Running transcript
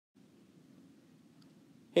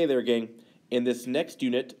Hey there, gang. In this next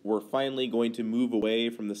unit, we're finally going to move away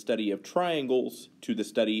from the study of triangles to the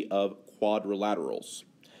study of quadrilaterals.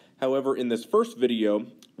 However, in this first video,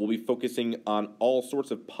 we'll be focusing on all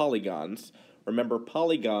sorts of polygons. Remember,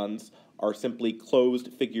 polygons are simply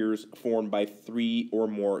closed figures formed by three or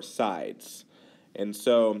more sides. And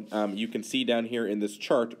so you can see down here in this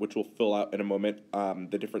chart, which we'll fill out in a moment,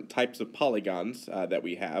 the different types of polygons that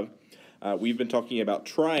we have. We've been talking about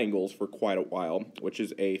triangles for quite a while, which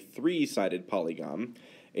is a three-sided polygon.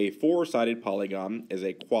 A four-sided polygon is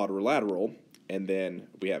a quadrilateral, and then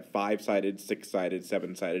we have five-sided, six-sided,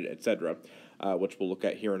 seven-sided, etc., which we'll look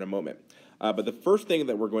at here in a moment. But the first thing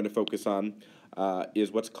that we're going to focus on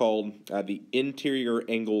is what's called the interior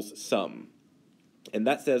angles sum. And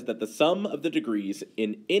that says that the sum of the degrees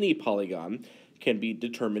in any polygon can be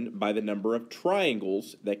determined by the number of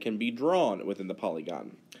triangles that can be drawn within the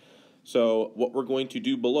polygon. So what we're going to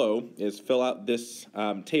do below is fill out this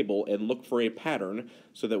table and look for a pattern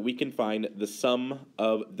so that we can find the sum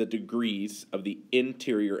of the degrees of the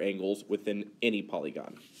interior angles within any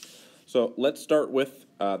polygon. So let's start with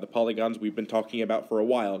the polygons we've been talking about for a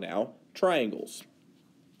while now, triangles.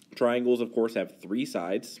 Triangles, of course, have three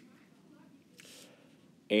sides,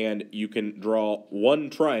 and you can draw one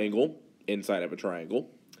triangle inside of a triangle.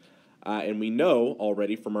 And we know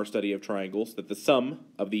already from our study of triangles that the sum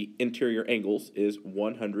of the interior angles is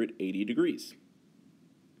 180 degrees.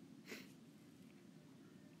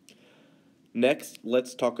 Next,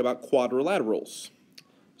 let's talk about quadrilaterals.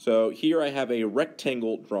 So here I have a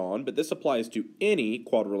rectangle drawn, but this applies to any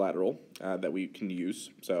quadrilateral that we can use.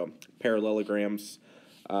 So parallelograms,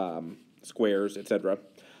 squares, etc.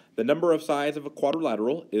 The number of sides of a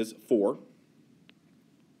quadrilateral is 4.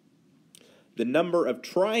 The number of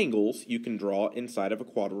triangles you can draw inside of a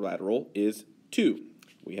quadrilateral is 2.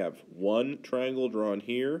 We have one triangle drawn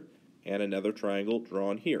here and another triangle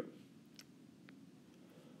drawn here.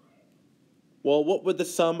 Well, what would the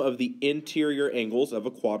sum of the interior angles of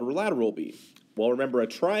a quadrilateral be? Well, remember, a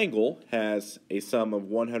triangle has a sum of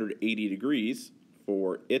 180 degrees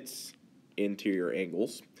for its interior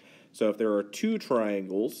angles. So if there are two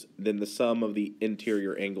triangles, then the sum of the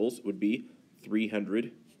interior angles would be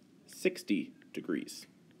 360 degrees.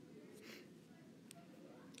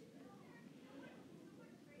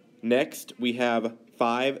 Next, we have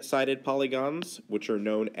five-sided polygons, which are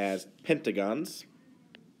known as pentagons.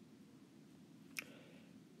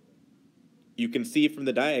 You can see from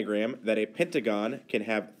the diagram that a pentagon can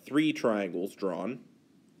have three triangles drawn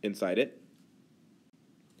inside it.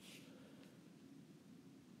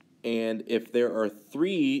 And if there are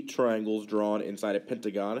three triangles drawn inside a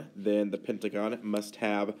pentagon, then the pentagon must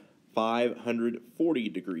have 540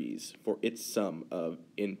 degrees for its sum of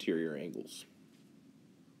interior angles.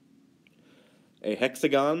 A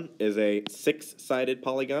hexagon is a six-sided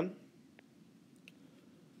polygon.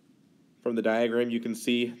 From the diagram, you can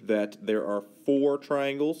see that there are four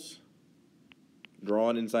triangles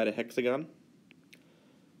drawn inside a hexagon.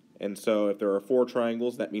 And so if there are four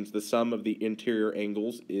triangles, that means the sum of the interior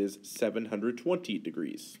angles is 720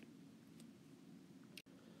 degrees.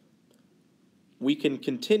 We can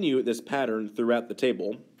continue this pattern throughout the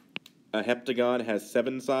table. A heptagon has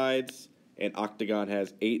 7 sides, an octagon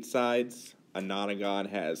has 8 sides, a nonagon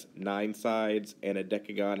has 9 sides, and a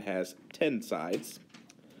decagon has 10 sides.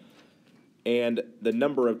 And the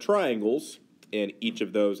number of triangles in each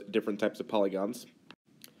of those different types of polygons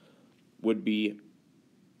would be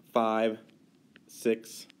 5,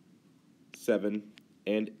 6, 7,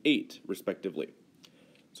 and 8, respectively.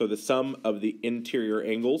 So the sum of the interior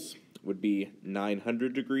angles would be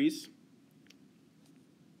 900 degrees,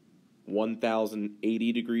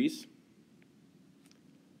 1,080 degrees,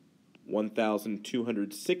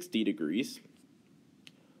 1,260 degrees,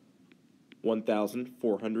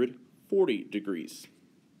 1,440 degrees.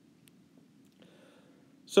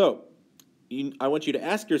 So, I want you to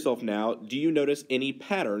ask yourself now, do you notice any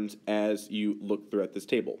patterns as you look throughout this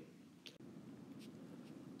table?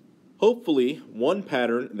 Hopefully, one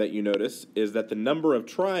pattern that you notice is that the number of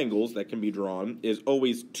triangles that can be drawn is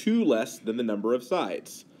always 2 less than the number of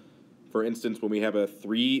sides. For instance, when we have a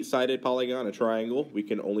 3-sided polygon, a triangle, we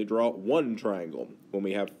can only draw 1 triangle. When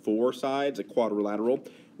we have 4 sides, a quadrilateral,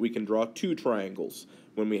 we can draw 2 triangles.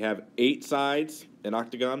 When we have 8 sides, an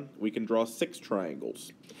octagon, we can draw 6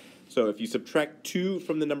 triangles. So if you subtract 2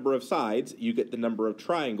 from the number of sides, you get the number of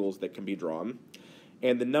triangles that can be drawn.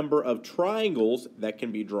 And the number of triangles that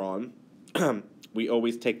can be drawn, we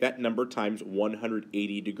always take that number times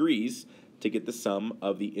 180 degrees to get the sum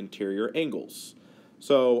of the interior angles.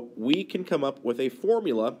 So we can come up with a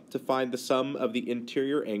formula to find the sum of the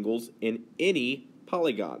interior angles in any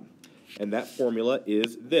polygon. and that formula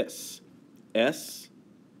is this. S,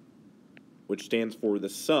 which stands for the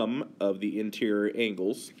sum of the interior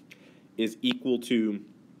angles, is equal to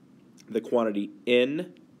the quantity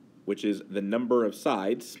n, which is the number of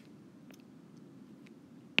sides,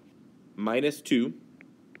 minus 2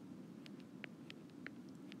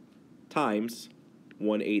 times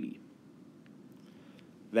 180.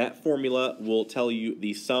 That formula will tell you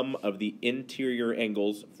the sum of the interior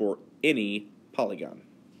angles for any polygon.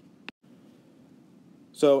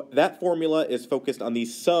 So that formula is focused on the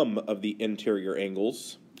sum of the interior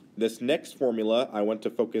angles. This next formula, I want to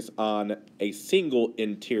focus on a single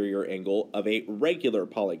interior angle of a regular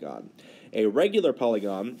polygon. A regular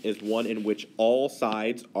polygon is one in which all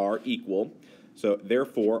sides are equal, so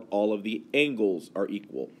therefore all of the angles are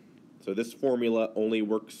equal. So this formula only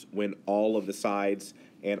works when all of the sides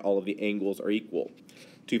and all of the angles are equal.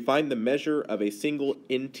 To find the measure of a single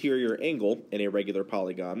interior angle in a regular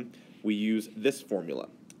polygon, we use this formula.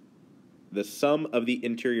 The sum of the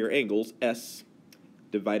interior angles, S,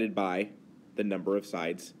 divided by the number of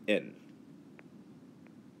sides, N.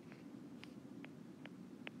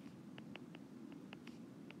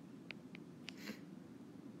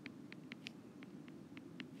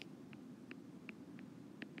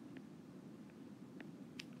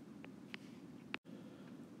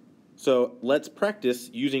 So let's practice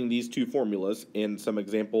using these two formulas in some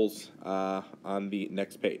examples on the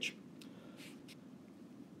next page.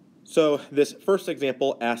 So this first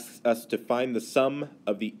example asks us to find the sum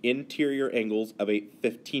of the interior angles of a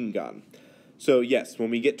 15gon. So yes, when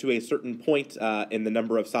we get to a certain point in the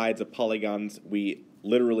number of sides of polygons, we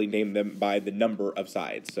literally name them by the number of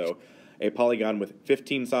sides. So a polygon with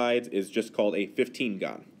 15 sides is just called a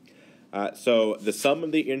 15gon. So the sum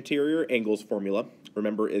of the interior angles formula,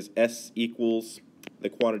 remember, is S equals the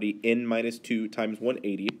quantity n minus 2 times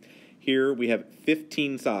 180. Here we have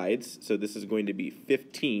 15 sides, so this is going to be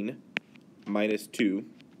 15 minus 2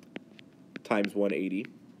 times 180.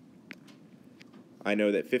 I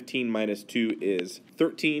know that 15 minus 2 is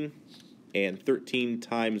 13, and 13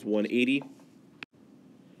 times 180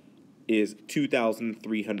 is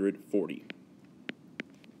 2,340.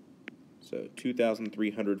 So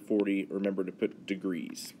 2,340, remember to put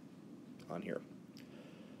degrees on here.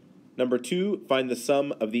 Number 2, find the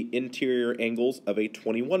sum of the interior angles of a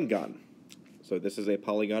 21gon. So this is a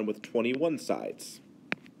polygon with 21 sides.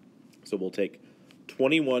 So we'll take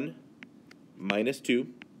 21 minus 2,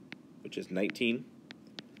 which is 19,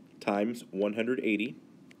 times 180.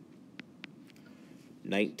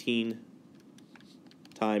 19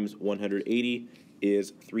 times 180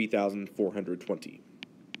 is 3,420.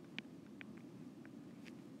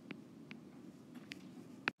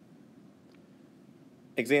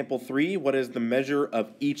 Example 3, what is the measure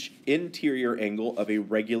of each interior angle of a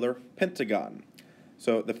regular pentagon?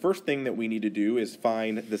 So the first thing that we need to do is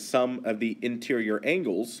find the sum of the interior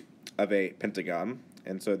angles of a pentagon.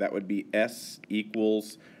 And so that would be S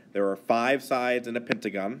equals, there are 5 sides in a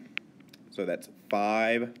pentagon. So that's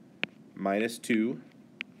 5 minus 2,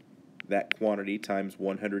 that quantity times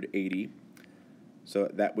 180.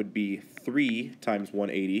 So that would be 3 times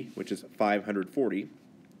 180, which is 540.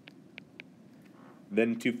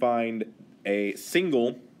 Then to find a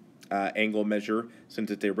single angle measure, since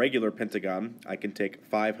it's a regular pentagon, I can take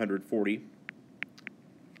 540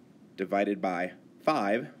 divided by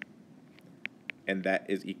 5, and that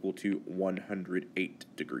is equal to 108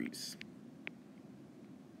 degrees.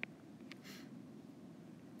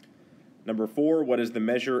 Number 4, what is the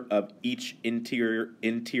measure of each interior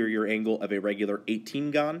angle of a regular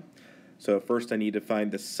 18gon? So first I need to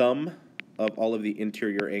find the sum of all of the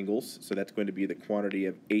interior angles. So that's going to be the quantity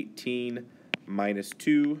of 18 minus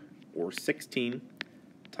 2, or 16,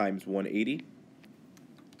 times 180.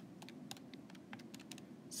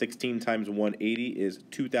 16 times 180 is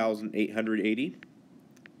 2,880.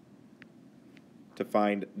 To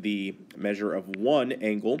find the measure of one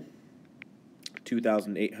angle,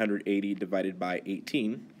 2,880 divided by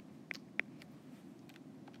 18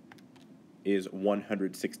 is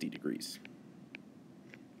 160 degrees.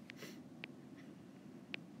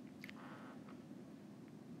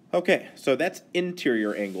 Okay, so that's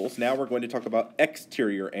interior angles. Now we're going to talk about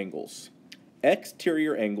exterior angles.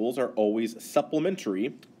 Exterior angles are always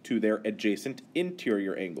supplementary to their adjacent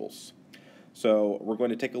interior angles. So we're going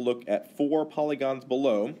to take a look at 4 polygons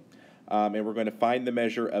below, and we're going to find the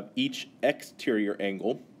measure of each exterior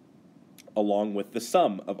angle along with the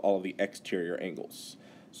sum of all of the exterior angles.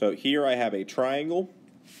 So here I have a triangle.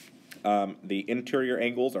 The interior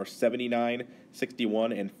angles are 79,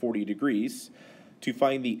 61, and 40 degrees. To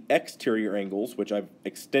find the exterior angles, which I've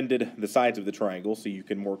extended the sides of the triangle so you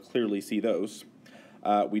can more clearly see those,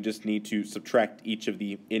 we just need to subtract each of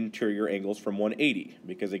the interior angles from 180,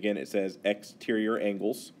 because again it says exterior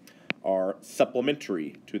angles are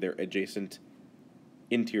supplementary to their adjacent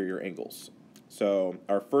interior angles. So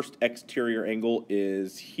our first exterior angle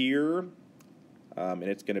is here, and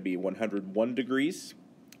it's going to be 101 degrees,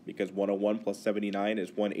 because 101 plus 79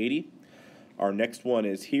 is 180. Our next one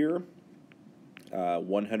is here,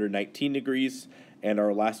 119 degrees, and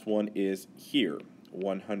our last one is here,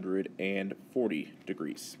 140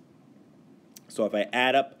 degrees. So if I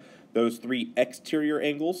add up those three exterior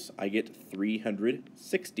angles, I get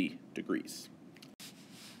 360 degrees.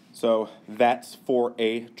 So that's for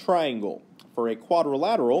a triangle. For a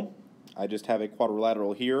quadrilateral, I just have a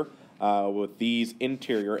quadrilateral here with these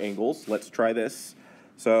interior angles. Let's try this.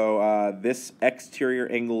 So this exterior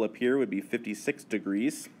angle up here would be 56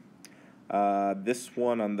 degrees. This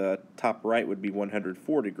one on the top right would be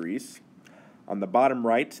 104 degrees. On the bottom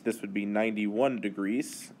right, this would be 91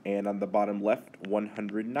 degrees, and on the bottom left,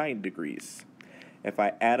 109 degrees. If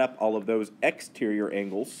I add up all of those exterior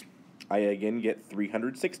angles, I again get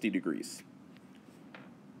 360 degrees.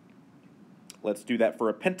 Let's do that for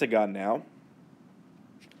a pentagon now.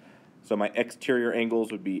 So my exterior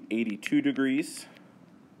angles would be 82 degrees,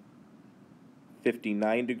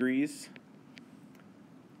 59 degrees,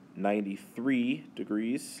 93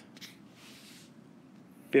 degrees,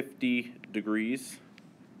 50 degrees,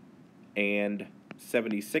 and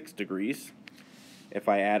 76 degrees. If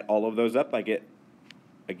I add all of those up, I get,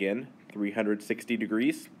 again, 360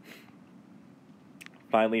 degrees.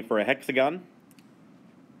 Finally, for a hexagon,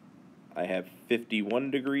 I have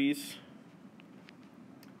 51 degrees,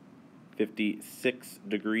 56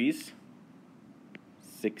 degrees,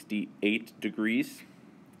 68 degrees,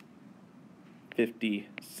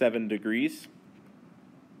 57 degrees,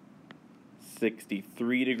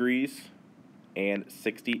 63 degrees, and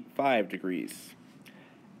 65 degrees.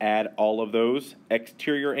 Add all of those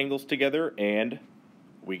exterior angles together and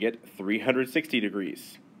we get 360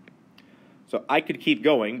 degrees. So I could keep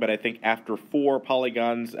going, but I think after 4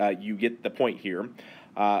 polygons, you get the point here.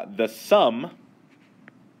 The sum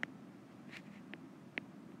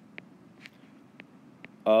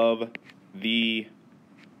of the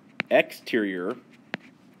exterior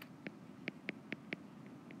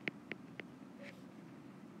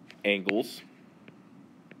angles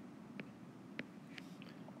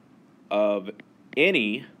of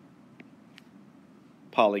any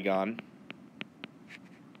polygon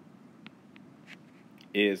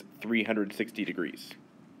is 360 degrees.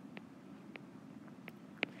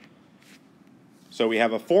 So we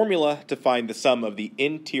have a formula to find the sum of the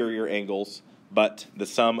interior angles, but the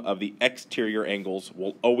sum of the exterior angles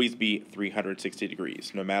will always be 360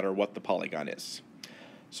 degrees, no matter what the polygon is.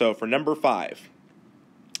 So for number 5,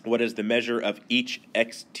 what is the measure of each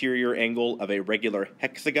exterior angle of a regular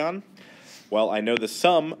hexagon? Well, I know the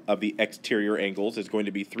sum of the exterior angles is going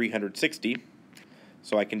to be 360,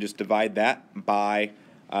 so I can just divide that by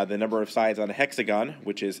the number of sides on a hexagon,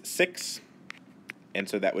 which is 6, and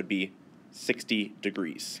so that would be 60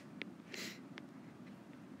 degrees.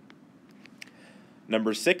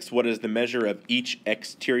 Number 6, what is the measure of each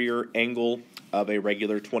exterior angle of a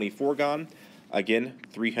regular 24gon? Again,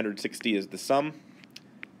 360 is the sum.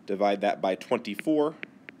 Divide that by 24,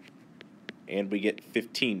 and we get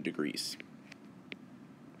 15 degrees.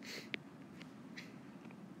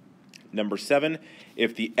 Number 7,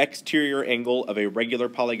 if the exterior angle of a regular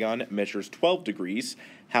polygon measures 12 degrees,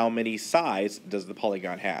 how many sides does the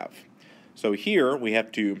polygon have? So here we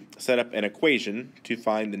have to set up an equation to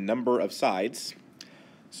find the number of sides.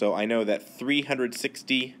 So I know that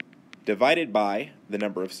 360 divided by the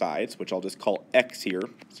number of sides, which I'll just call x here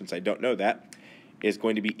since I don't know that, is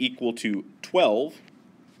going to be equal to 12.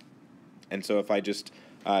 And so if I just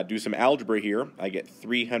do some algebra here, I get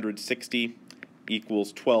 360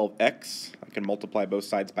 equals 12x. I can multiply both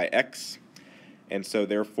sides by x. And so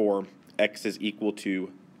therefore, x is equal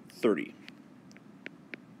to 30.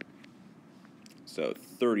 So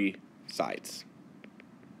 30 sides.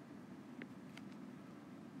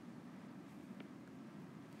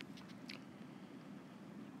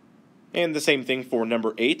 And the same thing for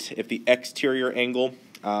number 8. If the exterior angle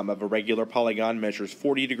of a regular polygon measures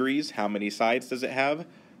 40 degrees, how many sides does it have?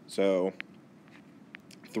 So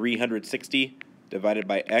 360 divided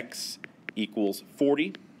by x equals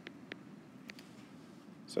 40.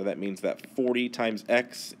 So that means that 40 times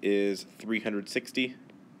x is 360,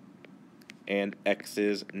 and x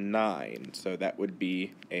is 9. So that would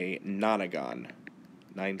be a nonagon,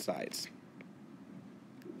 9 sides.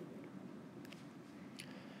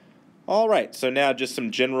 All right, so now just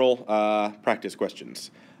some general practice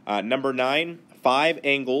questions. Number 9, 5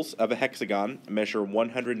 angles of a hexagon measure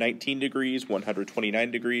 119 degrees,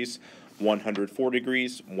 129 degrees, 104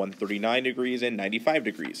 degrees, 139 degrees, and 95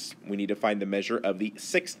 degrees. We need to find the measure of the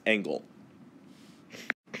 6th angle.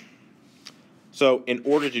 So in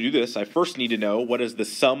order to do this, I first need to know what is the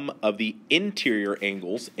sum of the interior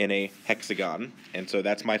angles in a hexagon. And so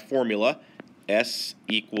that's my formula. S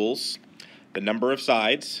equals the number of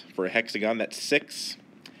sides for a hexagon, that's 6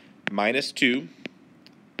 minus 2,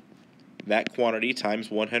 that quantity times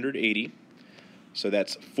 180. So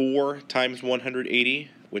that's 4 times 180,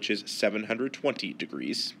 which is 720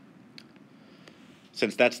 degrees.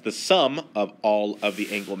 Since that's the sum of all of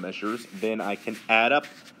the angle measures, then I can add up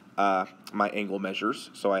my angle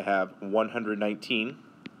measures. So I have 119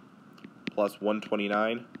 plus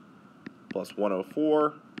 129 plus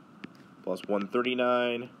 104 plus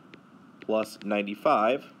 139 plus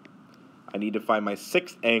 95. I need to find my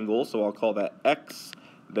 6th angle, so I'll call that X.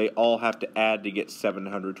 They all have to add to get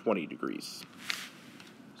 720 degrees.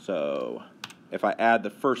 So if I add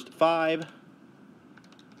the first 5,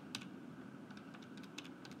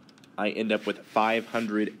 I end up with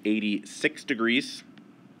 586 degrees.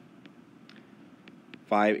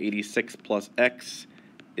 586 plus X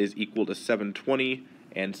is equal to 720,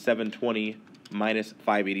 and 720 minus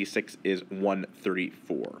 586 is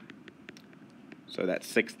 134. So that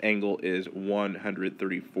 6th angle is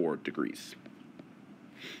 134 degrees.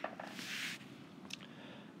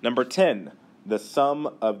 Number 10, the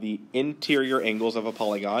sum of the interior angles of a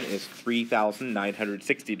polygon is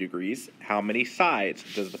 3,960 degrees. How many sides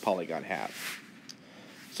does the polygon have?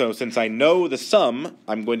 So since I know the sum,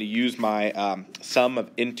 I'm going to use my sum of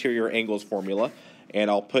interior angles formula, and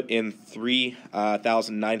I'll put in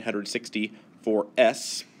 3,960 for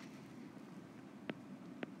S.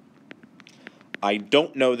 I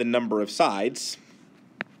don't know the number of sides.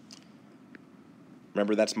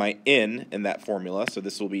 Remember, that's my n in that formula, so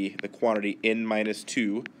this will be the quantity n minus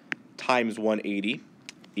 2 times 180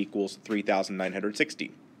 equals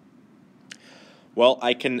 3,960. Well,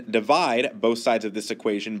 I can divide both sides of this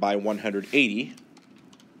equation by 180,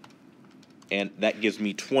 and that gives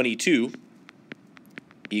me 22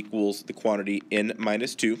 equals the quantity n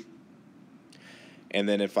minus 2. And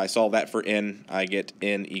then if I solve that for n, I get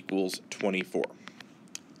n equals 24.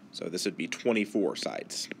 So this would be 24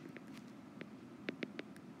 sides.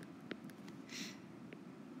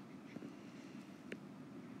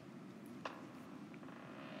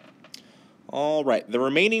 All right, the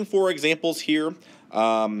remaining 4 examples here,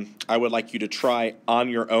 I would like you to try on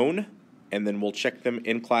your own, and then we'll check them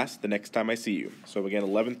in class the next time I see you. So again,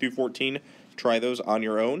 11 through 14, try those on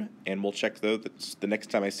your own, and we'll check those the next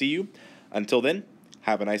time I see you. Until then,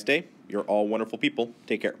 have a nice day. You're all wonderful people.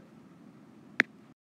 Take care.